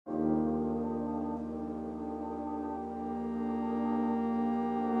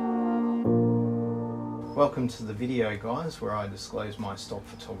Welcome to the video, guys, where I disclose my stock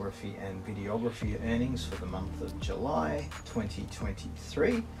photography and videography earnings for the month of July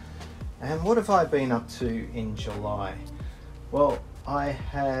 2023. And what have I been up to in July? Well, I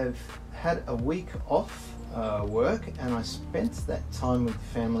have had a week off work, and I spent that time with the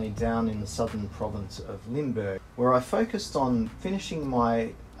family down in the southern province of Limburg, where I focused on finishing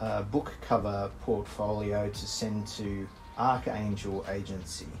my book cover portfolio to send to Arcangel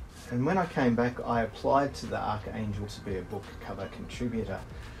agency. And when I came back, I applied to the Arcangel to be a book cover contributor.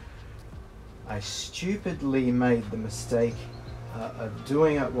 I stupidly made the mistake of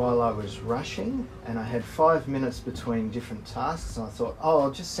doing it while I was rushing, and I had 5 minutes between different tasks, and I thought, oh,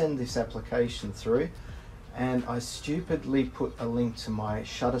 I'll just send this application through, and I stupidly put a link to my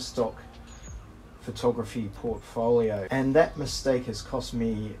Shutterstock photography portfolio, and that mistake has cost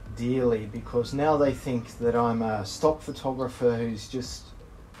me dearly, because now they think that I'm a stock photographer who's just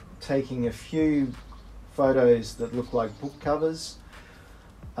taking a few photos that look like book covers,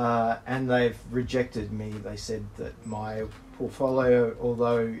 and they've rejected me. They said that my portfolio,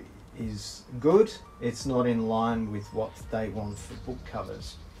 although is good, it's not in line with what they want for book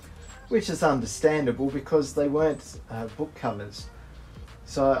covers, which is understandable because they weren't book covers.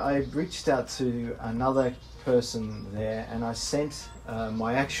 So I reached out to another person there, and I sent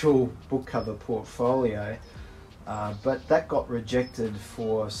my actual book cover portfolio, but that got rejected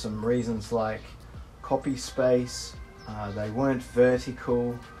for some reasons like copy space, they weren't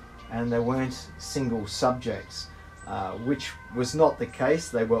vertical, and they weren't single subjects, which was not the case.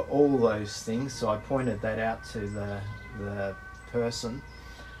 They were all those things, so I pointed that out to the person.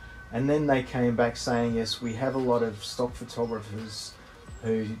 And then they came back saying, yes, we have a lot of stock photographers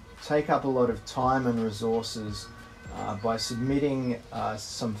who take up a lot of time and resources by submitting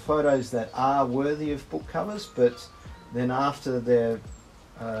some photos that are worthy of book covers, but then after they're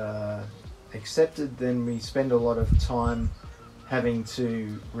accepted, then we spend a lot of time having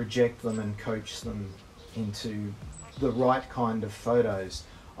to reject them and coach them into the right kind of photos.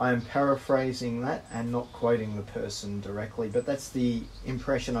 I am paraphrasing that and not quoting the person directly, but that's the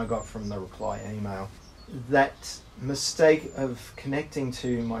impression I got from the reply email. That mistake of connecting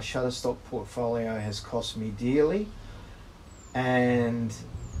to my Shutterstock portfolio has cost me dearly, and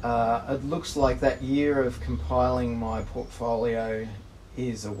it looks like that year of compiling my portfolio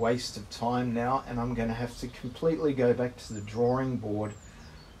is a waste of time now, and I'm going to have to completely go back to the drawing board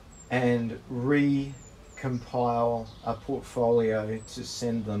and recompile a portfolio to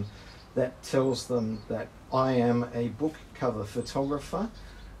send them that tells them that I am a book cover photographer.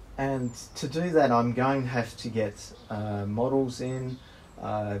 And to do that, I'm going to have to get models in,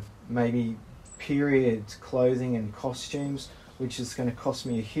 maybe period clothing and costumes, which is going to cost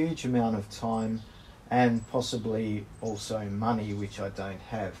me a huge amount of time and possibly also money, which I don't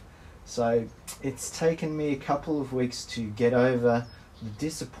have. So it's taken me a couple of weeks to get over the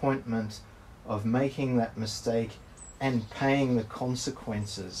disappointment of making that mistake and paying the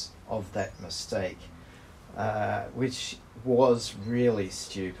consequences of that mistake, which was really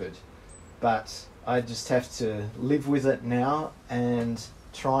stupid. But I just have to live with it now and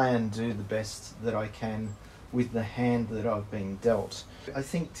try and do the best that I can with the hand that I've been dealt. I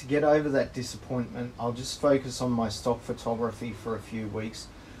think to get over that disappointment, I'll just focus on my stock photography for a few weeks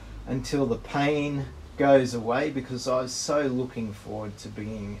until the pain goes away, because I was so looking forward to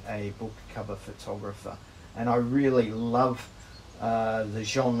being a book cover photographer, and I really love the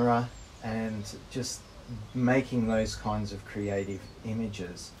genre and just making those kinds of creative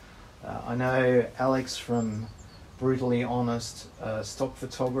images. I know Alex from Brutally Honest Stock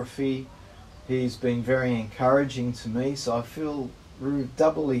Photography, he's been very encouraging to me, so I feel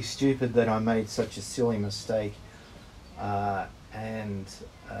doubly stupid that I made such a silly mistake,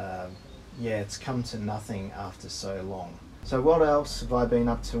 yeah, it's come to nothing after so long. So what else have I been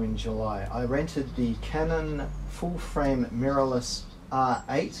up to in July? I rented the Canon full frame mirrorless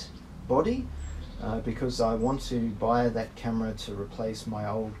R8 body because I want to buy that camera to replace my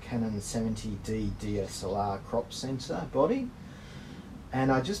old Canon 70D DSLR crop sensor body.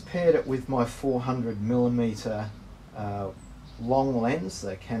 And I just paired it with my 400mm long lens,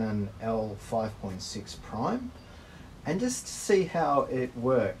 the Canon L5.6 prime, and just to see how it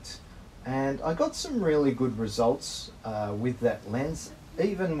worked. And I got some really good results with that lens,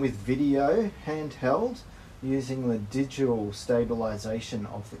 even with video handheld, using the digital stabilization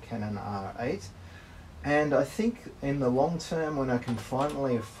of the Canon R8. And I think in the long term, when I can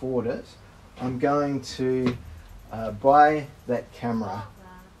finally afford it, I'm going to buy that camera,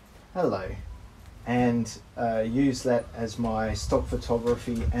 and use that as my stock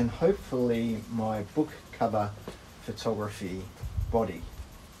photography and hopefully my book cover photography body.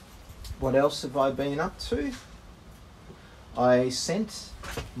 What else have I been up to? I sent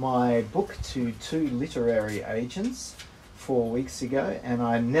my book to 2 literary agents 4 weeks ago, and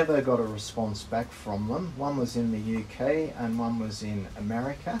I never got a response back from them. One was in the UK and one was in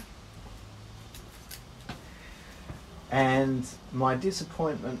America. And my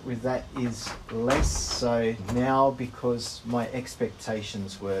disappointment with that is less so now because my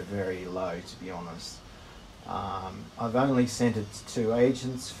expectations were very low, to be honest. I've only sent it to 2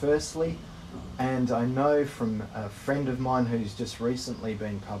 agents firstly, and I know from a friend of mine who's just recently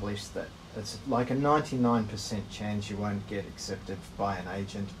been published that it's like a 99% chance you won't get accepted by an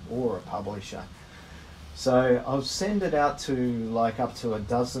agent or a publisher. So I'll send it out to like up to a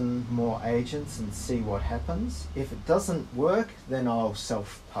dozen more agents and see what happens. If it doesn't work, then I'll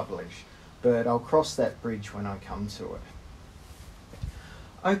self-publish, but I'll cross that bridge when I come to it.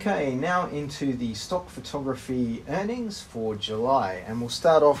 Okay, now into the stock photography earnings for July, and we'll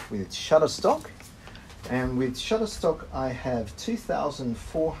start off with Shutterstock. And with Shutterstock I have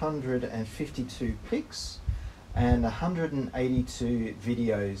 2,452 pics and 182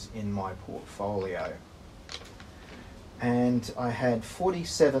 videos in my portfolio. And I had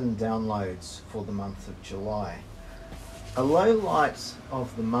 47 downloads for the month of July. A low light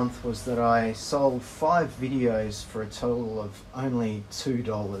of the month was that I sold 5 videos for a total of only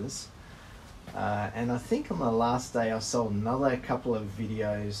 $2. And I think on the last day I sold another couple of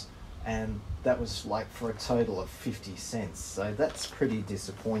videos, and that was like for a total of 50 cents. So that's pretty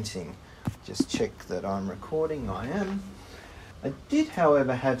disappointing. Just check that I'm recording. I am. I did,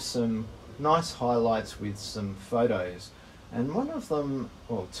 however, have some nice highlights with some photos, and one of them,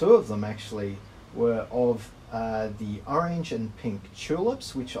 or 2 of them actually, were of the orange and pink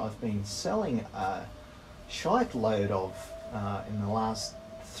tulips, which I've been selling a shite load of in the last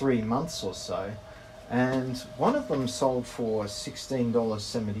 3 months or so. And one of them sold for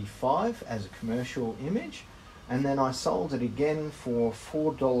 $16.75 as a commercial image, and then I sold it again for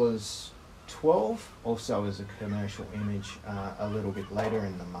 $4.12 also as a commercial image a little bit later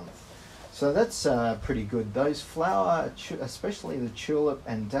in the month. So that's pretty good. Those flower, especially the tulip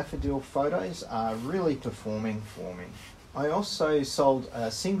and daffodil photos, are really performing for me. I also sold a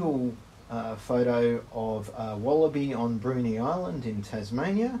single photo of a wallaby on Bruny Island in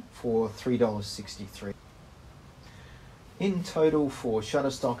Tasmania for $3.63. In total for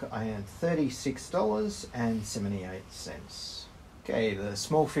Shutterstock I had $36.78. Okay, the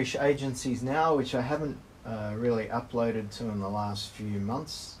small fish agencies now, which I haven't really uploaded to in the last few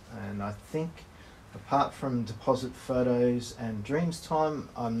months, and I think apart from Deposit Photos and Dreams Time,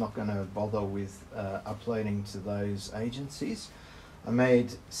 I'm not going to bother with uploading to those agencies. I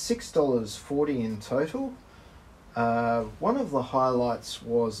made $6.40 in total. One of the highlights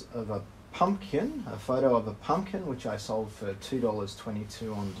was of a pumpkin, a photo of a pumpkin, which I sold for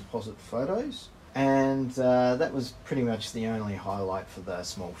 $2.22 on Deposit Photos. And that was pretty much the only highlight for the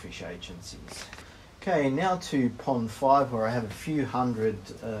small fish agencies. Okay, now to Pond 5, where I have a few hundred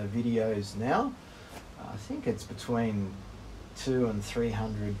videos now. I think it's between 200 and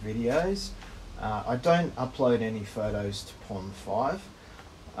 300 videos. I don't upload any photos to Pond 5.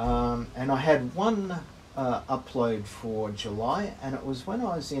 And I had one upload for July, and it was when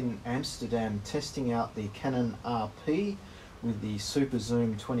I was in Amsterdam testing out the Canon RP with the Super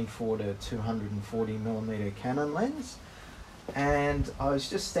Zoom 24 to 240mm Canon lens. And I was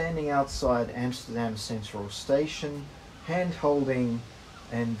just standing outside Amsterdam Central Station, hand-holding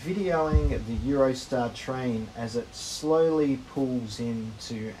and videoing the Eurostar train as it slowly pulls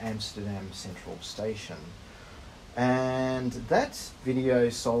into Amsterdam Central Station. And that video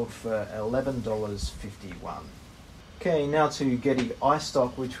sold for $11.51. Okay, now to Getty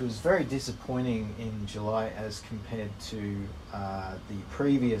iStock, which was very disappointing in July as compared to the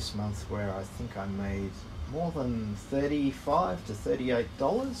previous month, where I think I made more than $35 to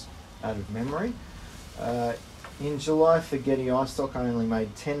 $38 out of memory. In July for Getty iStock I only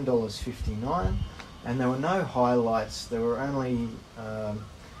made $10.59, and there were no highlights. There were only a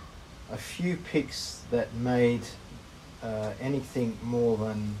few pics that made anything more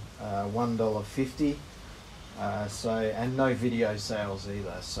than $1.50, and no video sales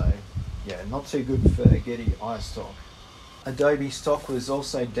either, so yeah, not too good for Getty iStock. Adobe stock was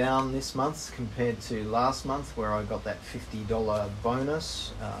also down this month compared to last month, where I got that $50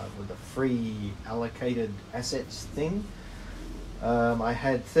 bonus with a free allocated assets thing. I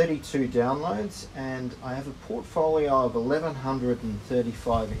had 32 downloads, and I have a portfolio of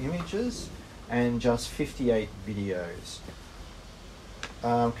 1,135 images and just 58 videos.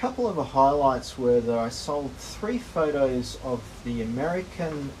 A couple of the highlights were that I sold 3 photos of the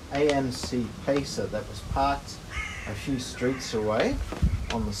American AMC Pacer that was parked a few streets away,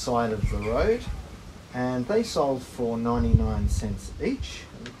 on the side of the road, and they sold for 99 cents each.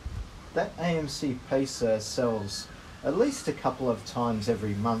 That AMC Pacer sells at least a couple of times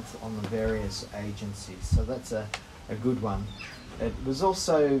every month on the various agencies, so that's a good one. It was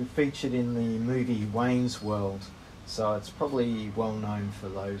also featured in the movie Wayne's World, so it's probably well known for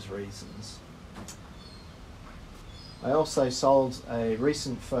those reasons. I also sold a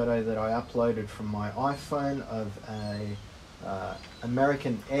recent photo that I uploaded from my iPhone of a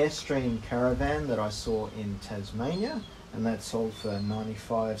American Airstream caravan that I saw in Tasmania, and that sold for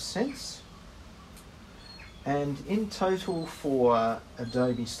 95 cents. And in total for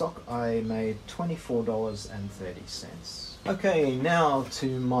Adobe stock I made $24.30. Okay, now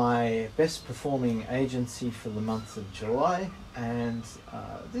to my best performing agency for the month of July, and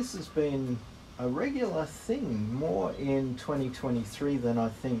this has been a regular thing, more in 2023 than I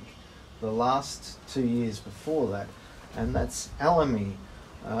think the last 2 years before that, and that's Alamy.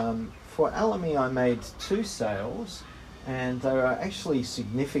 For Alamy I made 2 sales, and they were actually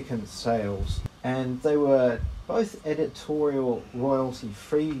significant sales, and they were both editorial royalty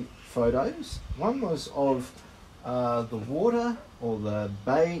free photos. One was of the water or the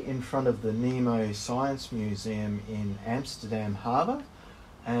bay in front of the Nemo Science Museum in Amsterdam Harbour,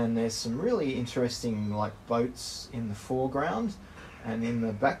 and there's some really interesting like boats in the foreground, and in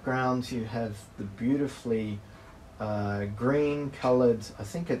the background you have the beautifully green coloured, I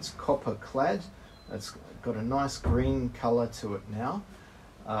think it's copper clad, it's got a nice green colour to it now,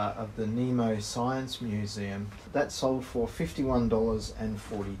 of the Nemo Science Museum. That sold for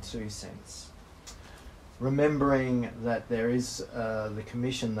 $51.42. Remembering that there is the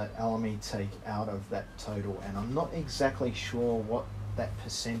commission that Alamy take out of that total, and I'm not exactly sure what that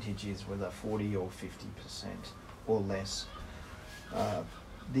percentage is, whether 40 or 50% or less.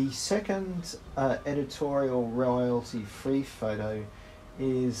 The second editorial royalty free photo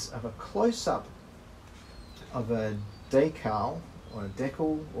is of a close-up of a decal or a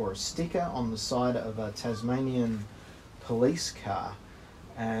decal or a sticker on the side of a Tasmanian police car,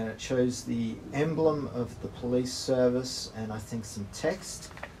 and it shows the emblem of the police service and I think some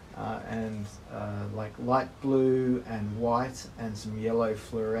text, and like light blue and white and some yellow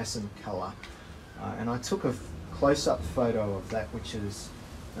fluorescent colour, and I took a close-up photo of that, which is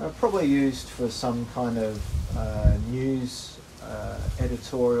probably used for some kind of news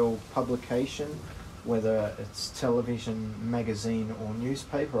editorial publication, whether it's television, magazine or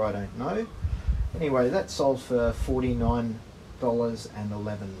newspaper, I don't know. Anyway, that sold for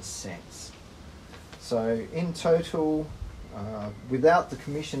 $49.11. So in total, without the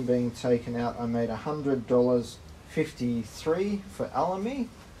commission being taken out, I made $100.53 for Alamy,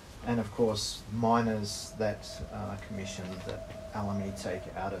 and of course minus that commission that Alamy take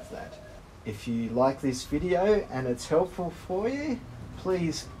out of that. If you like this video and it's helpful for you,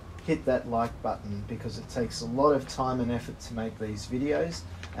 please hit that like button, because it takes a lot of time and effort to make these videos,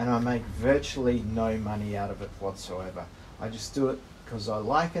 and I make virtually no money out of it whatsoever. I just do it because I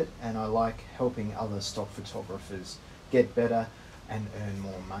like it, and I like helping other stock photographers get better and earn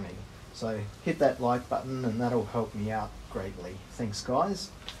more money. So hit that like button and that'll help me out greatly. Thanks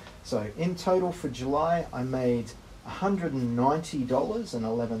guys. So in total for July I made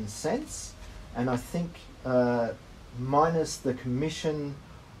 $190.11, and I think minus the commission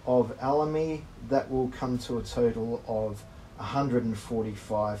of Alamy, that will come to a total of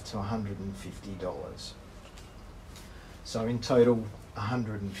 $145 to $150. So in total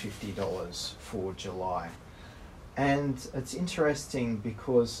 $150 for July. And it's interesting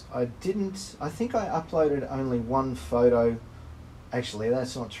because I think I uploaded only 1 photo. Actually,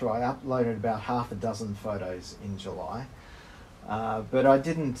 that's not true. I uploaded about half a dozen photos in July, but I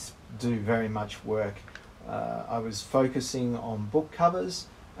didn't do very much work. I was focusing on book covers,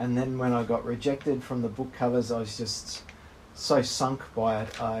 and then when I got rejected from the book covers, I was just so sunk by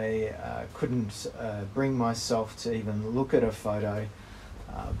it, I couldn't bring myself to even look at a photo.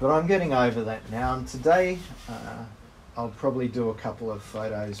 But I'm getting over that now, and today I'll probably do a couple of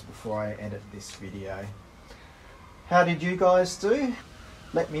photos before I edit this video. How did you guys do?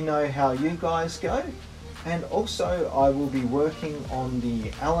 Let me know how you guys go. And also I will be working on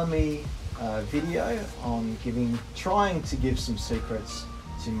the Alamy video on trying to give some secrets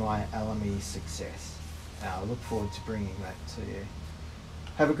to my Alamy success. I look forward to bringing that to you.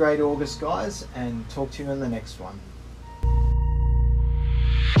 Have a great August guys, and talk to you in the next one.